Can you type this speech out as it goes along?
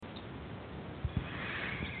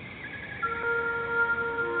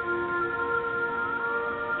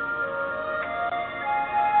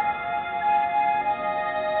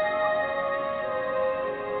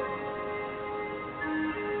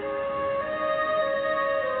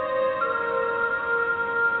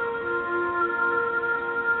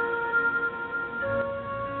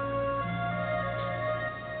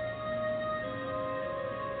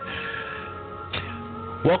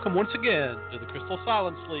Welcome once again to the Crystal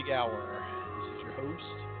Silence League Hour. This is your host,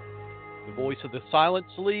 the voice of the Silence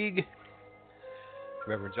League,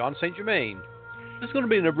 Reverend John St. Germain. This is going to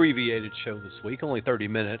be an abbreviated show this week, only 30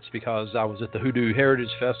 minutes, because I was at the Hoodoo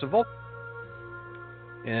Heritage Festival,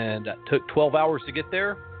 and it took 12 hours to get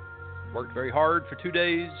there. Worked very hard for 2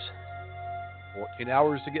 days, 14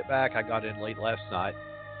 hours to get back. I got in late last night.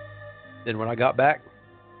 Then when I got back,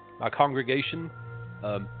 my congregation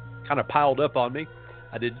kind of piled up on me.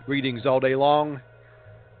 I did readings all day long,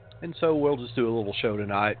 and so we'll just do a little show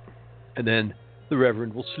tonight, and then the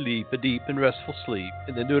Reverend will sleep a deep and restful sleep,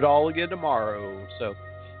 and then do it all again tomorrow. So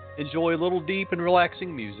enjoy a little deep and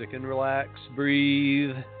relaxing music, and relax,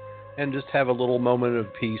 breathe, and just have a little moment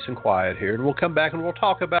of peace and quiet here. And we'll come back and we'll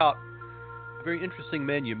talk about a very interesting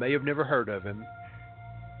man. You may have never heard of him,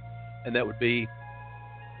 and that would be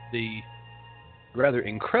the rather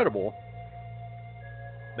incredible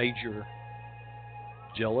Major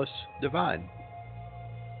Jealous Divine.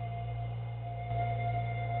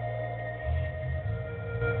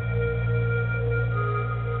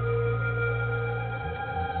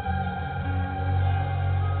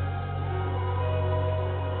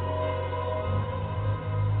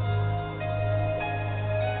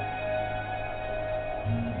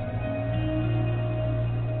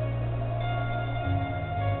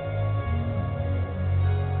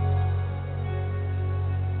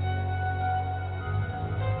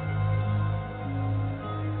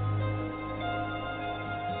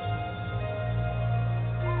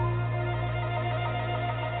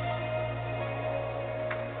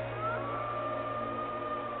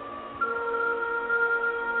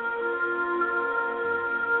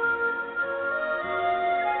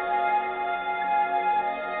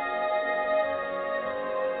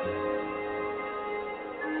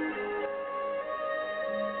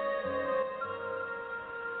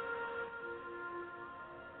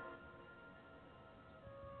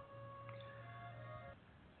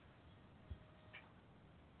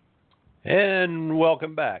 And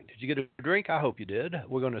welcome back. Did you get a drink? I hope you did.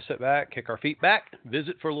 We're going to sit back, kick our feet back,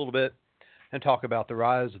 visit for a little bit, and talk about the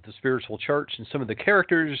rise of the spiritual church and some of the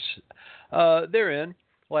characters therein.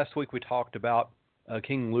 Last week we talked about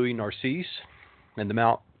King Louis Narcisse and the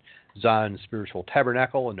Mount Zion Spiritual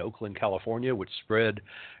Tabernacle in Oakland, California, which spread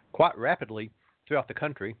quite rapidly throughout the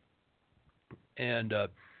country. And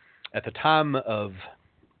at the time of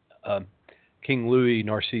King Louis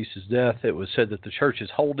Narcisse's death, it was said that the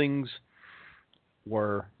church's holdings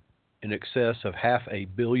were in excess of $500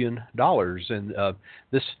 million. And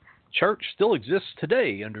this church still exists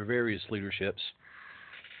today under various leaderships.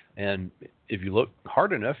 And if you look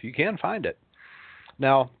hard enough, you can find it.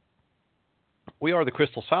 Now, we are the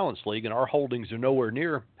Crystal Silence League, and our holdings are nowhere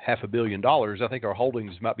near $500 million. I think our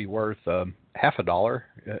holdings might be worth half a dollar,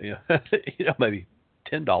 maybe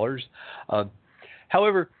 $10.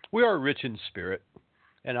 However, we are rich in spirit,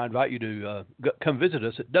 and I invite you to come visit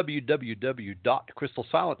us at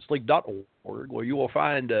www.crystalsilenceleague.org, where you will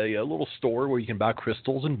find a little store where you can buy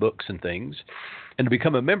crystals and books and things. And to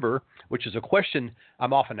become a member, which is a question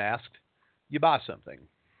I'm often asked, you buy something.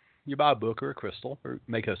 You buy a book or a crystal, or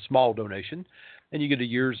make a small donation, and you get a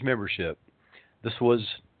year's membership. This was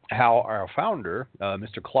how our founder,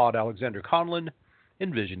 Mr. Claude Alexander Conlon,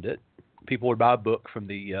 envisioned it. People would buy a book from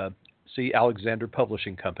the C. Alexander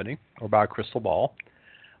Publishing Company, or buy a crystal ball,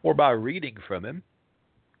 or buy a reading from him.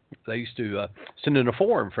 They used to send in a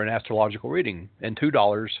form for an astrological reading, and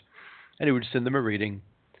 $2, and he would send them a reading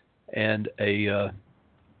and a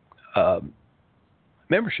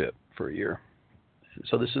membership for a year.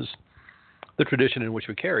 So this is the tradition in which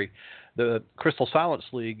we carry. The Crystal Silence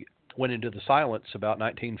League went into the silence about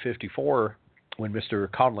 1954 when Mr.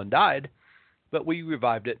 Conlon died, but we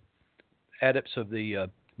revived it. Adepts of the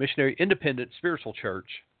Missionary Independent Spiritual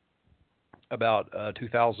Church about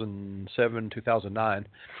 2007, 2009,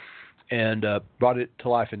 and brought it to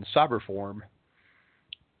life in cyber form,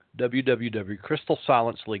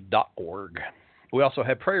 www.crystalsilenceleague.org. We also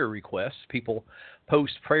have prayer requests. People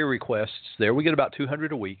post prayer requests there. We get about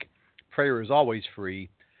 200 a week. Prayer is always free,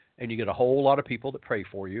 and you get a whole lot of people that pray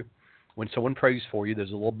for you. When someone prays for you,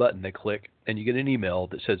 there's a little button they click, and you get an email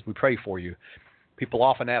that says, "We pray for you." People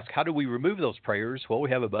often ask, how do we remove those prayers? Well,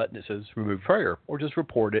 we have a button that says remove prayer, or just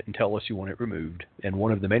report it and tell us you want it removed. And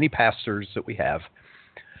one of the many pastors that we have,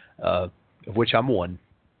 of which I'm one,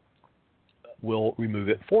 will remove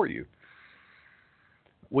it for you.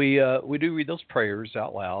 We do read those prayers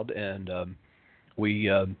out loud, and we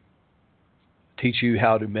teach you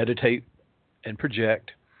how to meditate and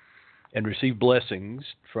project and receive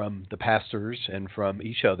blessings from the pastors and from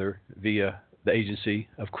each other via the agency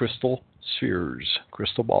of crystal spheres,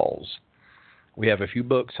 crystal balls. We have a few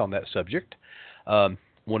books on that subject,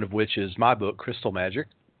 one of which is my book, Crystal Magic.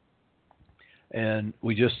 And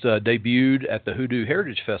we just debuted at the Hoodoo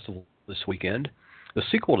Heritage Festival this weekend the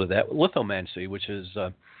sequel to that, Lithomancy, which is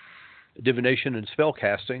divination and spell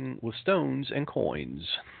casting with stones and coins.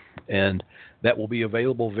 And that will be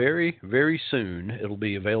available very, very soon. It'll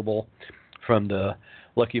be available from the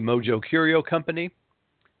Lucky Mojo Curio Company,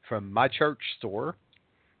 from my church store.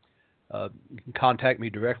 You can contact me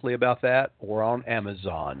directly about that, or on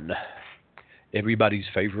Amazon. Everybody's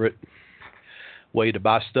favorite way to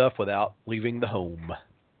buy stuff without leaving the home.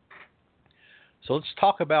 So let's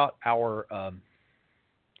talk about our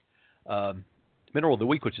mineral of the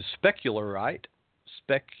week, which is specularite.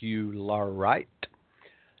 Specularite.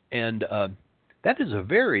 And that is a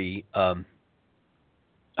very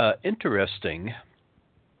interesting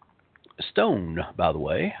stone, by the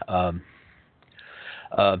way.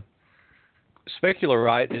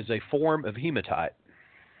 Specularite is a form of hematite.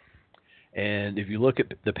 And if you look at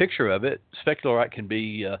the picture of it, specularite can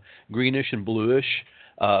be greenish and bluish.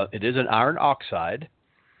 It is an iron oxide.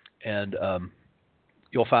 And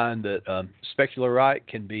you'll find that specularite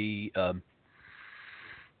can be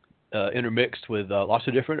intermixed with lots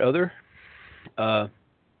of different other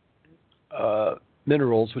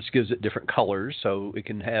minerals, which gives it different colors. So it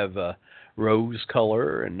can have rose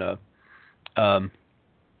color and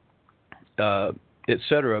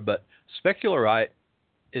etc. But specularite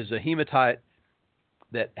is a hematite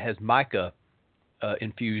that has mica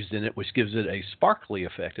infused in it, which gives it a sparkly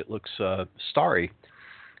effect. It looks starry.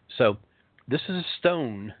 So this is a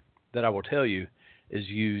stone that I will tell you is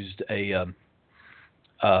used to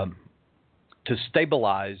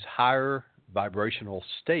stabilize higher vibrational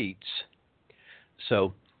states.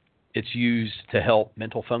 So it's used to help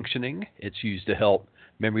mental functioning, it's used to help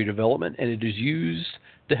memory development, and it is used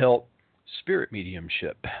to help spirit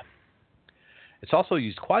mediumship. It's also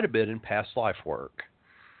used quite a bit in past life work.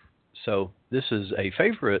 So this is a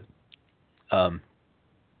favorite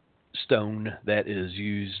stone that is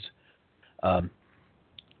used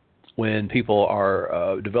when people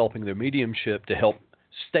are developing their mediumship to help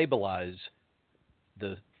stabilize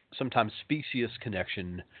the sometimes specious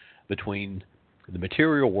connection between the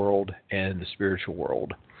material world and the spiritual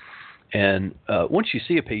world. And once you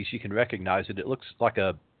see a piece, you can recognize it. It looks like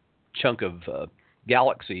a chunk of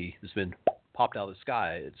galaxy that's been popped out of the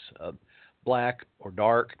sky. It's black or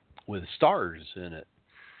dark with stars in it.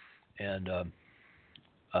 And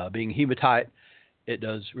being hematite, it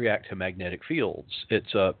does react to magnetic fields.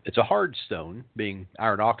 It's a hard stone, being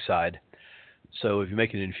iron oxide. So if you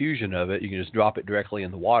make an infusion of it, you can just drop it directly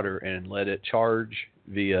in the water and let it charge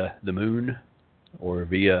via the moon or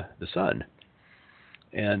via the sun.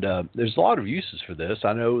 And there's a lot of uses for this.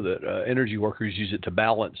 I know that energy workers use it to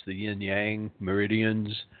balance the yin-yang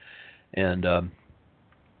meridians and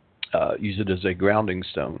use it as a grounding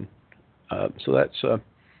stone. So that's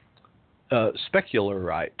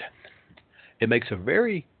specularite. It makes a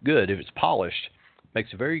very good, if it's polished,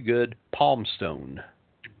 makes a very good palm stone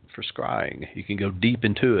for scrying. You can go deep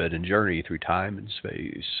into it and journey through time and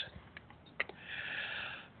space.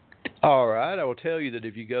 All right, I will tell you that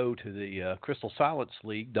if you go to the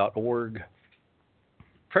crystalsilenceleague.org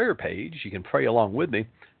prayer page, you can pray along with me.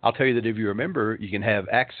 I'll tell you that if you remember, you can have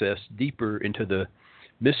access deeper into the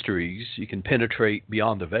mysteries. You can penetrate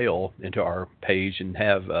beyond the veil into our page and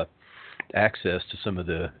have access to some of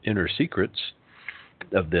the inner secrets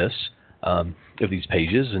of these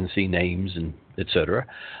pages, and see names and etc.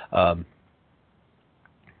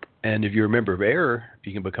 And if you're a member of AIR,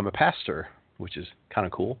 you can become a pastor, which is kind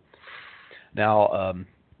of cool. Now,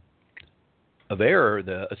 of AIR,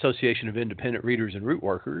 the Association of Independent Readers and Root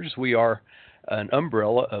Workers, we are an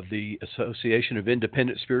umbrella of the Association of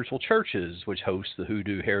Independent Spiritual Churches, which hosts the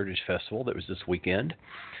Hoodoo Heritage Festival that was this weekend,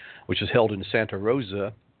 which was held in Santa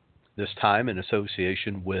Rosa, this time in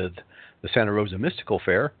association with the Santa Rosa Mystical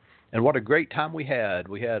Fair. And what a great time we had.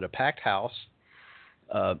 We had a packed house.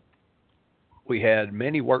 We had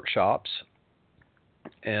many workshops,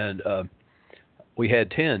 and we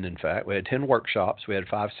had 10, in fact. We had 10 workshops. We had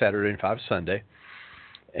 5 Saturday and 5 Sunday.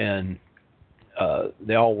 And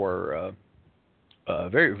they all were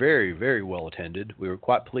very, very, very well attended. We were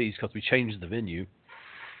quite pleased because we changed the venue.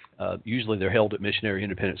 Usually they're held at Missionary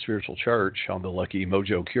Independent Spiritual Church on the Lucky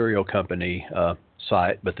Mojo Curio Company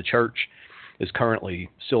site, but the church is currently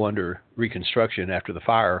still under reconstruction after the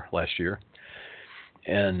fire last year.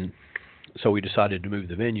 And so we decided to move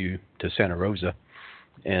the venue to Santa Rosa.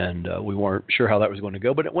 And we weren't sure how that was going to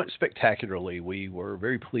go, but it went spectacularly. We were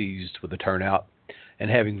very pleased with the turnout,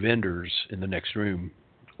 and having vendors in the next room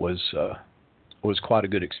was quite a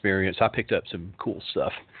good experience. I picked up some cool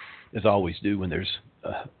stuff as I always do when there's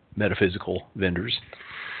metaphysical vendors.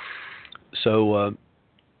 So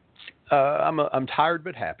I'm tired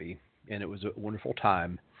but happy, and it was a wonderful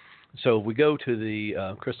time. So we go to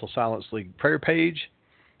the Crystal Silence League prayer page.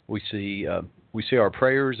 We see our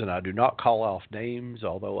prayers, and I do not call off names,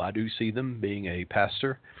 although I do see them, being a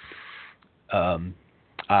pastor. I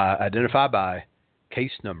identify by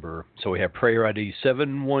case number. So we have prayer ID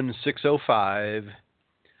 71605,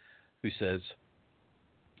 who says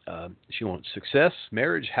she wants success,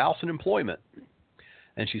 marriage, house, and employment.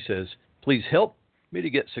 And she says, please help me to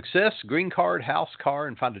get success, green card, house, car,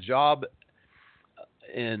 and find a job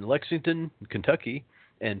in Lexington, Kentucky,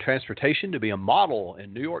 and transportation to be a model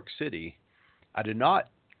in New York City. I did not,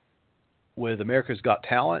 with America's Got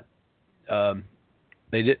Talent,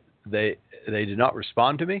 they did not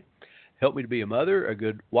respond to me. Help me to be a mother, a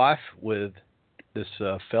good wife with this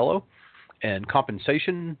fellow, and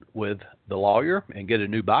compensation with the lawyer, and get a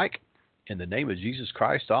new bike. In the name of Jesus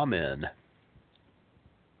Christ, amen.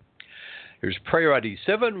 Here's prayer ID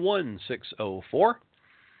 71604.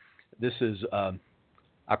 This is,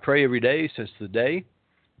 I pray every day since the day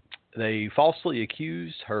they falsely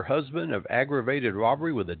accused her husband of aggravated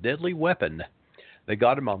robbery with a deadly weapon. They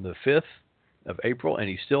got him on the 5th of April, and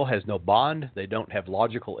he still has no bond. They don't have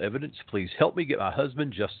logical evidence. Please help me get my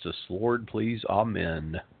husband justice. Lord, please,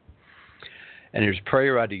 amen. And here's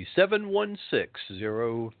prayer ID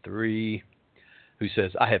 71603, who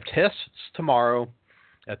says, I have tests tomorrow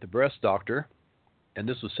at the breast doctor, and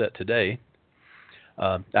this was set today.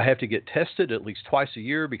 I have to get tested at least twice a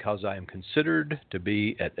year because I am considered to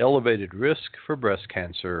be at elevated risk for breast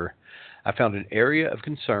cancer. I found an area of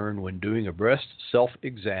concern when doing a breast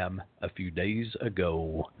self-exam a few days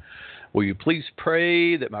ago. Will you please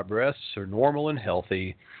pray that my breasts are normal and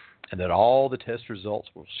healthy, and that all the test results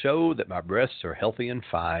will show that my breasts are healthy and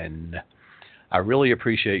fine? I really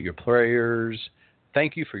appreciate your prayers.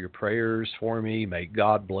 Thank you for your prayers for me. May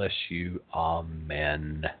God bless you.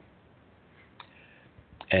 Amen.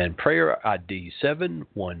 And prayer ID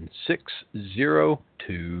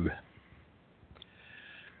 71602.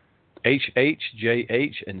 HH,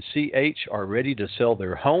 JH, and CH are ready to sell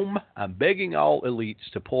their home. I'm begging all elites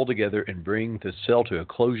to pull together and bring the sale to a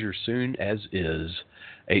closure soon as is.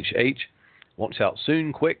 HH wants out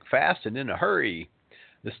soon, quick, fast, and in a hurry.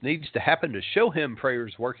 This needs to happen to show him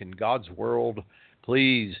prayers work in God's world.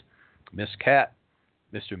 Please, Miss Cat,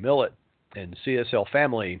 Mr. Millett, and CSL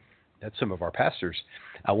family. That's some of our pastors.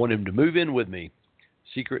 I want him to move in with me.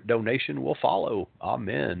 Secret donation will follow.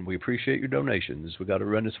 Amen. We appreciate your donations. We got to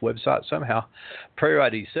run this website somehow. Prayer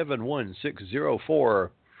ID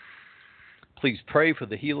 71604. Please pray for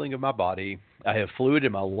the healing of my body. I have fluid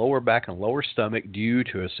in my lower back and lower stomach due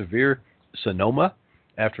to a severe sonoma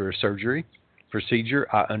after a surgery procedure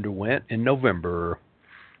I underwent in November.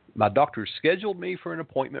 My doctor scheduled me for an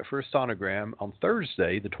appointment for a sonogram on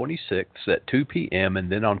Thursday, the 26th at 2 p.m.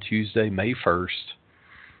 and then on Tuesday, May 1st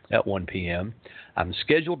at 1 p.m. I'm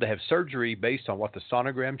scheduled to have surgery based on what the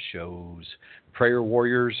sonogram shows. Prayer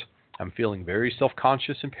warriors, I'm feeling very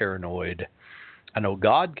self-conscious and paranoid. I know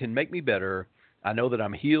God can make me better. I know that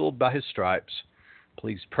I'm healed by his stripes.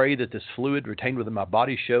 Please pray that this fluid retained within my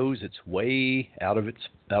body shows its way out of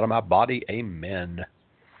my body. Amen.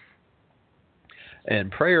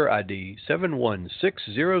 And prayer ID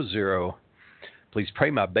 71600. Please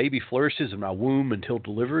pray my baby flourishes in my womb until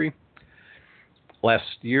delivery. Last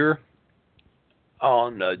year,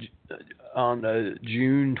 on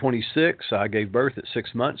June 26, I gave birth at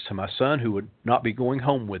 6 months to my son, who would not be going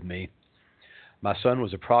home with me. My son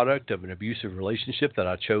was a product of an abusive relationship that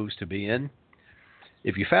I chose to be in.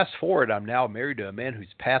 If you fast forward, I'm now married to a man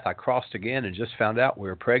whose path I crossed again and just found out we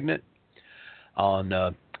were pregnant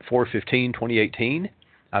on 4/15/2018.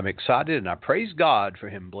 I'm excited, and I praise God for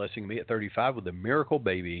him blessing me at 35 with a miracle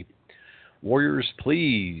baby. Warriors,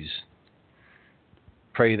 please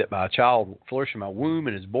pray that my child will flourish in my womb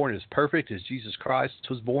and is born as perfect as Jesus Christ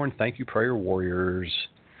was born. Thank you, prayer warriors.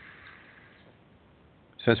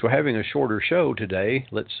 Since we're having a shorter show today,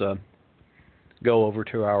 let's go over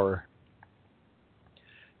to our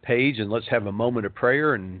page and let's have a moment of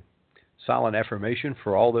prayer and silent affirmation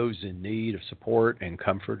for all those in need of support and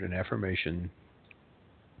comfort and affirmation.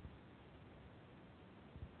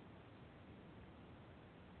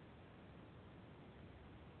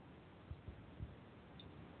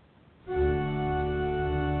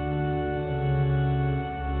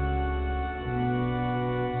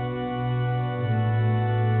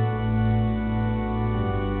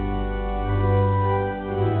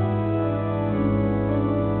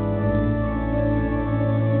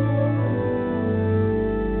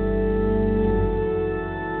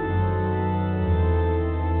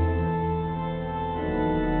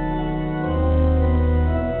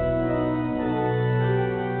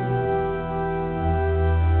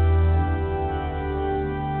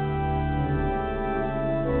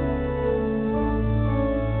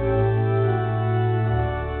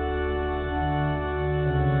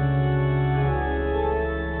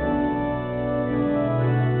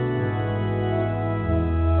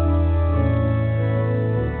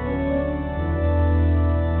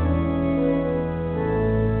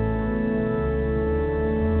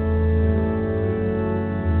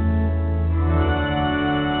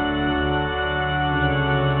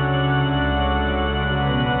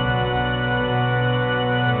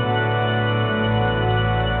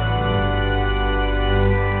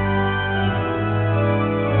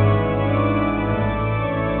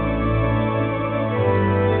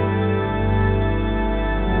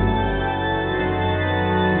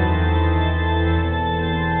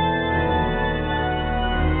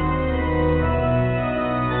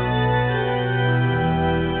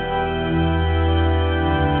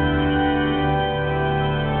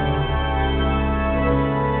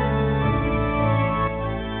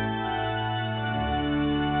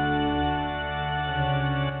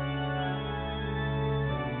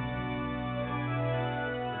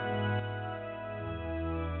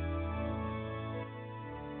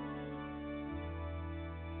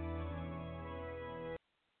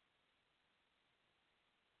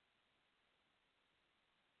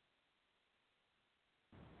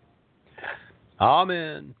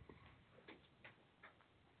 Amen.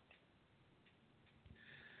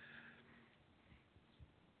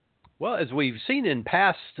 Well, as we've seen in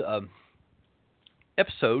past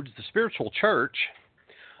episodes, the spiritual church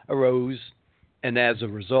arose and as a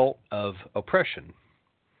result of oppression.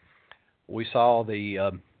 We saw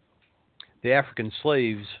the African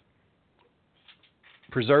slaves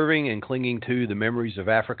preserving and clinging to the memories of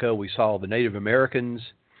Africa. We saw the Native Americans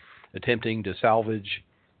attempting to salvage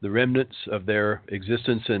the remnants of their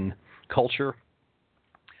existence and culture.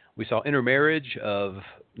 We saw intermarriage of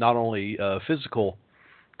not only physical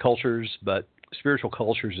cultures, but spiritual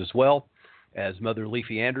cultures as well, as Mother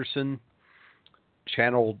Leafy Anderson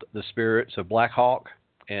channeled the spirits of Black Hawk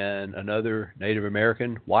and another Native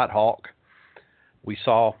American, White Hawk. We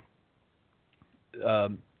saw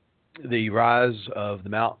the rise of the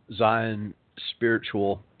Mount Zion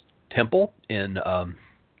Spiritual Temple in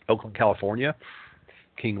Oakland, California,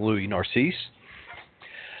 King Louis Narcisse.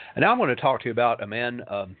 And now I'm going to talk to you about a man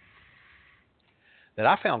that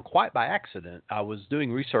I found quite by accident. I was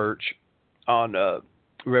doing research on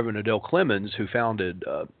Reverend Adele Clemens, who founded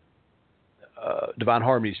Divine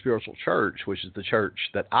Harmony Spiritual Church, which is the church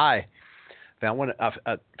that I found. When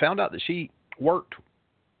I found out that she worked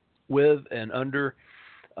with and under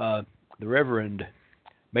the Reverend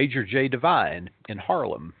Major J. Divine in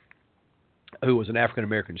Harlem, who was an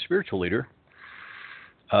African-American spiritual leader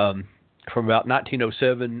from about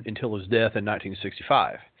 1907 until his death in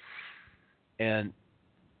 1965. And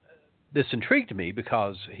this intrigued me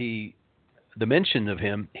because the mention of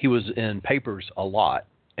him, he was in papers a lot,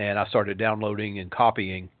 and I started downloading and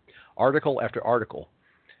copying article after article.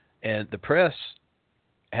 And the press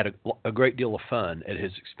had a great deal of fun at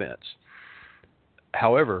his expense.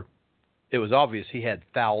 However, it was obvious he had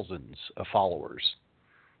thousands of followers,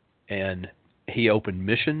 and he opened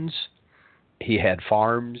missions. He had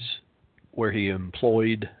farms where he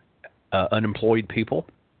employed unemployed people,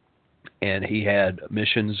 and he had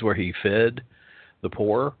missions where he fed the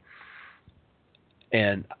poor.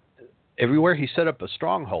 And everywhere he set up a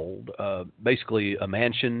stronghold, basically a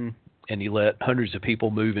mansion, and he let hundreds of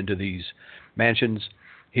people move into these mansions,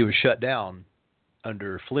 he was shut down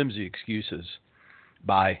under flimsy excuses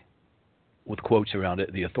by, with quotes around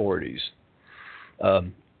it, the authorities,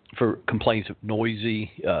 for complaints of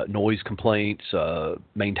noise complaints,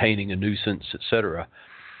 maintaining a nuisance, etc.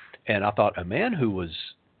 And I thought, a man who was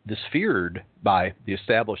this feared by the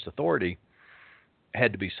established authority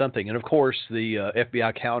had to be something. And of course, the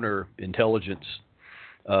FBI counterintelligence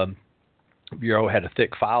Bureau had a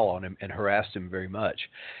thick file on him and harassed him very much.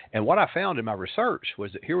 And what I found in my research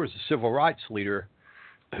was that here was a civil rights leader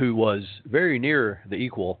who was very near the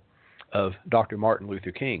equal of Dr. Martin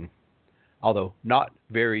Luther King, although not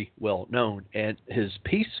very well known. And his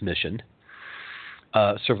peace mission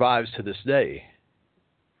survives to this day.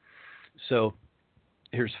 So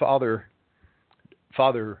here's Father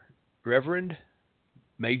Reverend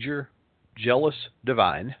Major Jealous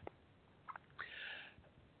Divine,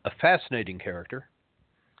 a fascinating character.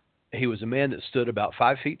 He was a man that stood about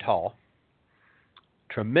 5 feet tall,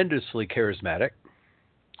 tremendously charismatic.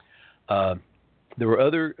 There were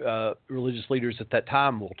other religious leaders at that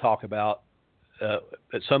time we'll talk about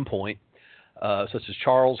at some point, such as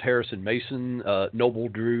Charles Harrison Mason, Noble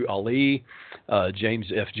Drew Ali,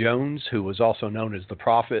 James F. Jones, who was also known as the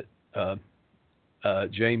Prophet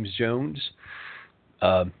James Jones,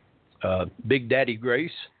 Big Daddy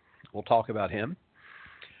Grace. We'll talk about him.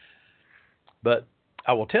 But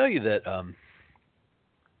I will tell you that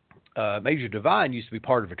Major Divine used to be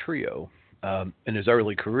part of a trio in his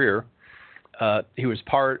early career. He was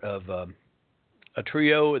part of a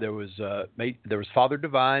trio. There was Father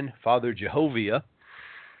Divine, Father Jehovah,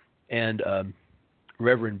 and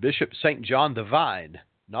Reverend Bishop St. John the Vine,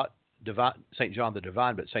 not Divine, St. John the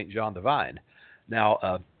Divine, but St. John the Vine.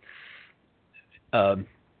 Now,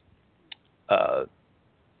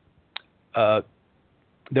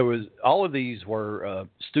 there was all of these were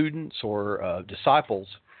students or disciples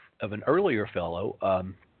of an earlier fellow,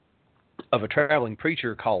 of a traveling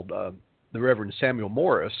preacher called the Reverend Samuel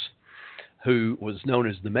Morris, who was known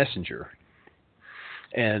as the Messenger.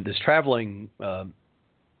 And this traveling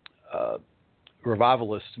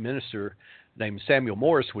revivalist minister named Samuel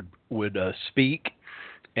Morris would speak,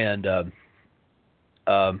 and at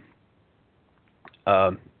the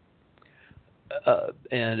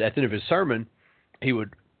end of his sermon, he was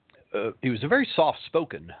a very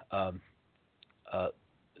soft-spoken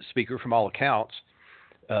speaker from all accounts,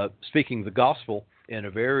 speaking the gospel in a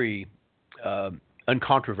very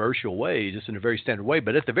uncontroversial way, just in a very standard way.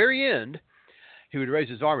 But at the very end, he would raise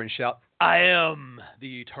his arm and shout, "I am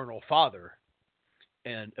the Eternal Father."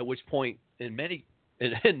 and at which point, in many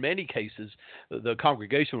cases, the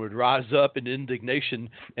congregation would rise up in indignation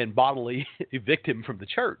and bodily evict him from the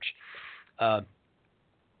church.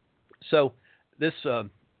 So this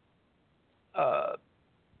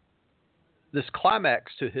this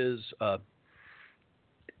climax to his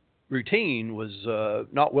routine was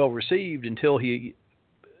not well received until he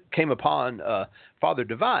came upon Father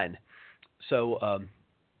Divine. So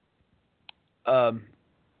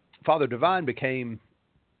Father Divine became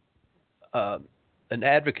an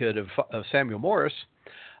advocate of Samuel Morris,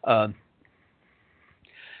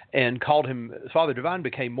 and called him. Father Divine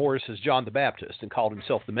became Morris's John the Baptist and called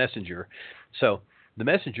himself the messenger. So the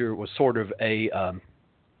messenger was sort of a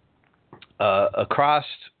Christ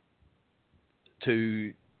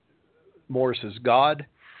to Morris's God,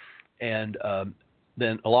 and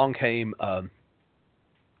then along came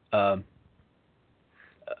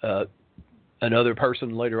another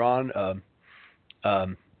person later on,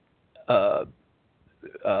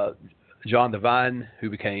 John the Vine, who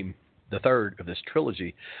became the third of this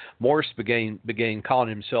trilogy. Morris began calling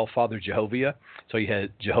himself Father Jehovah. So you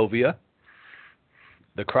had Jehovah,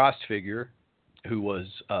 the Christ figure, who was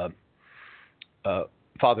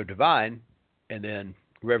Father Divine, and then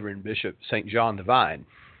Reverend Bishop St. John the Vine,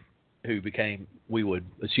 who became, we would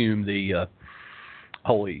assume, the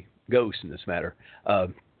Holy Ghost in this matter.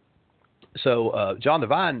 So John the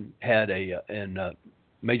Vine had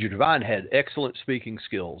Major Divine had excellent speaking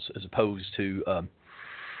skills, as opposed to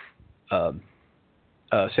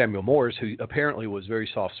Samuel Morris, who apparently was very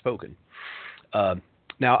soft-spoken.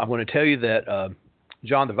 Now, I'm going to tell you that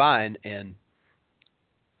John the Vine and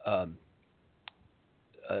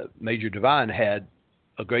Major Divine had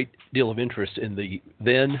a great deal of interest in the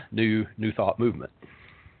then New Thought movement.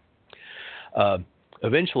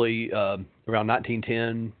 Eventually, around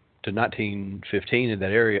 1910 to 1915, in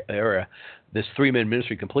that era, this three-man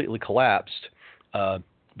ministry completely collapsed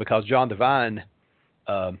because John the Vine,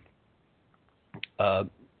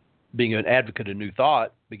 being an advocate of New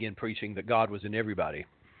Thought, began preaching that God was in everybody.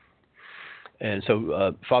 And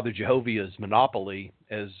so Father Jehovah's monopoly,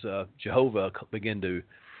 as Jehovah began to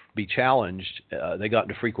be challenged, they got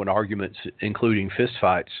into frequent arguments, including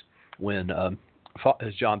fistfights, when,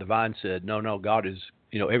 as John the Vine said, no, God is,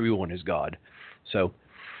 everyone is God. So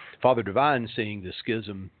Father Divine, seeing the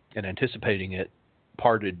schism and anticipating it,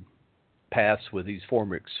 parted paths with these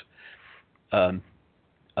former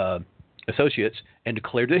associates and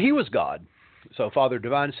declared that he was God. So Father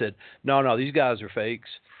Divine said, no, these guys are fakes.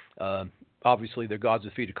 Obviously, they're gods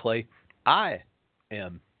of feet of clay. I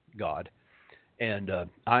am God, and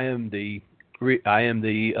I am the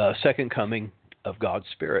second coming of God's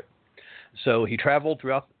Spirit. So he traveled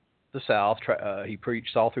throughout the South. He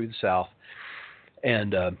preached all through the South,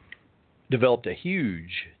 and developed a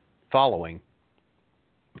huge following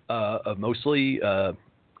of mostly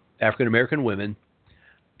African American women,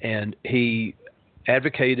 and he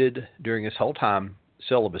advocated during his whole time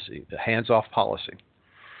celibacy, a hands-off policy.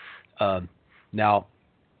 Now,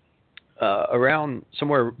 around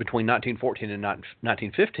somewhere between 1914 and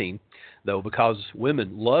 1915, though, because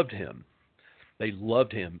women loved him, they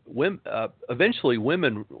loved him. Eventually,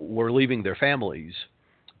 women were leaving their families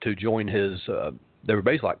to join his. They were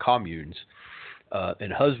basically like communes,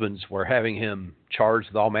 and husbands were having him charged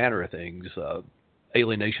with all manner of things,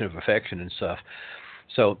 alienation of affection and stuff.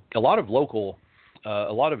 So a lot of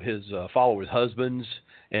his followers, husbands,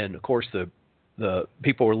 and of course the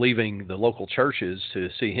people were leaving the local churches to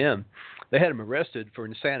see him. They had him arrested for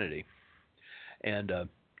insanity, and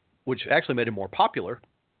which actually made him more popular,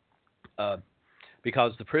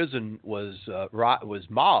 because the prison was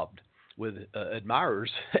mobbed with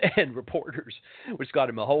admirers and reporters, which got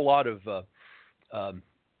him a whole lot of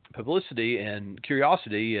publicity and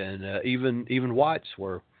curiosity, and even whites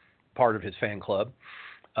were part of his fan club.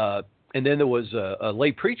 And then there was a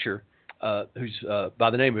lay preacher who's by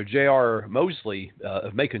the name of J.R. Mosley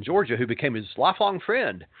of Macon, Georgia, who became his lifelong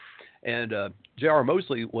friend. And J.R.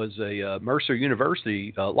 Mosley was a Mercer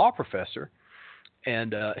University law professor,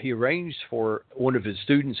 and he arranged for one of his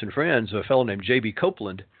students and friends, a fellow named J.B.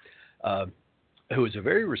 Copeland, who was a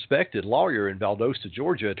very respected lawyer in Valdosta,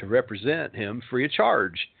 Georgia, to represent him free of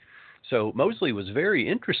charge. So Mosley was very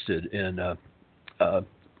interested in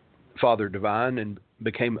Father Divine and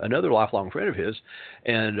became another lifelong friend of his.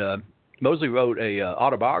 And Mosley wrote a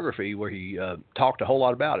autobiography where he talked a whole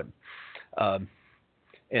lot about him.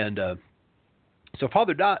 So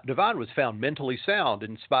Father Divine was found mentally sound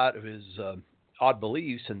in spite of his odd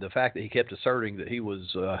beliefs and the fact that he kept asserting that he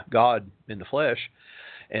was God in the flesh.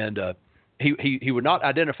 And he would not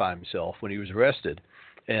identify himself when he was arrested.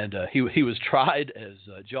 and he was tried as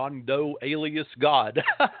John Doe alias God.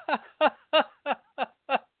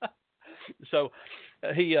 So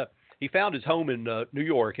he found his home in New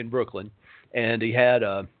York, in Brooklyn, and he had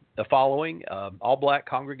a following, all black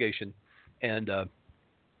congregation, and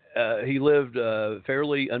he lived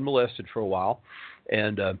fairly unmolested for a while,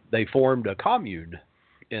 and they formed a commune,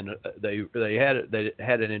 and they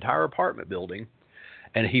had an entire apartment building,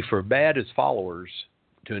 and he forbade his followers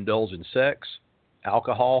to indulge in sex,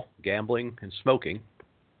 alcohol, gambling, and smoking.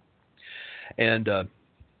 And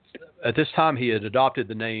at this time, he had adopted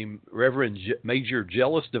the name Reverend Major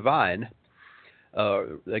Jealous Divine,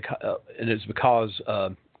 and it's because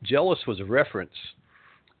jealous was a reference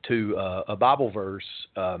to a Bible verse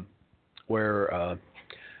where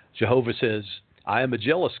Jehovah says, "I am a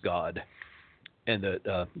jealous God," and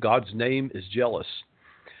that God's name is jealous.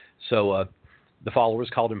 So the followers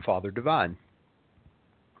called him Father Divine.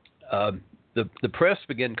 The press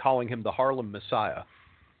began calling him the Harlem Messiah.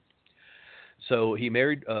 So he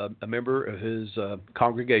married a member of his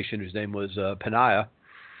congregation whose name was Peniah,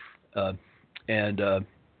 and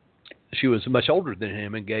she was much older than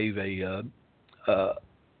him and gave a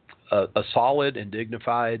solid and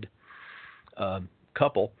dignified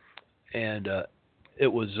couple, and it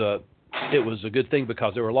was a good thing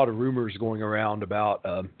because there were a lot of rumors going around about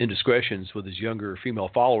indiscretions with his younger female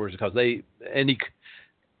followers because he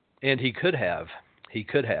could have,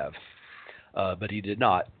 but he did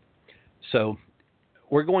not. So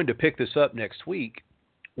we're going to pick this up next week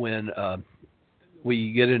when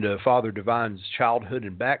we get into Father Divine's childhood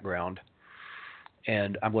and background.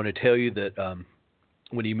 And I'm going to tell you that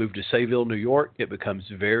when he moved to Sayville, New York, it becomes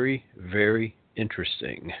very, very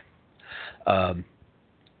interesting.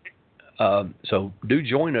 So do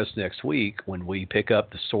join us next week when we pick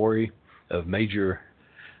up the story of Major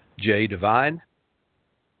J. Divine,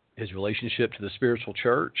 his relationship to the spiritual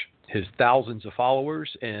church, his thousands of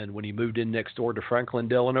followers, and when he moved in next door to Franklin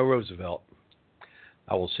Delano Roosevelt.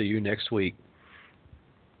 I will see you next week.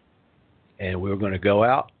 And we're going to go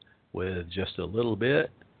out with just a little bit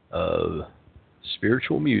of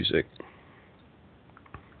spiritual music.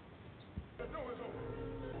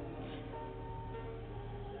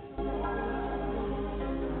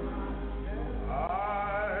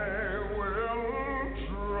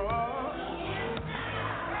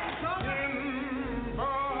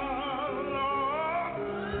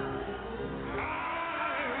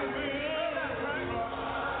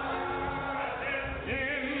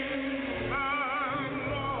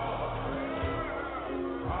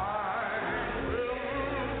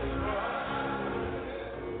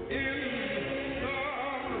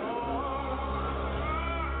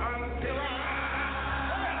 Until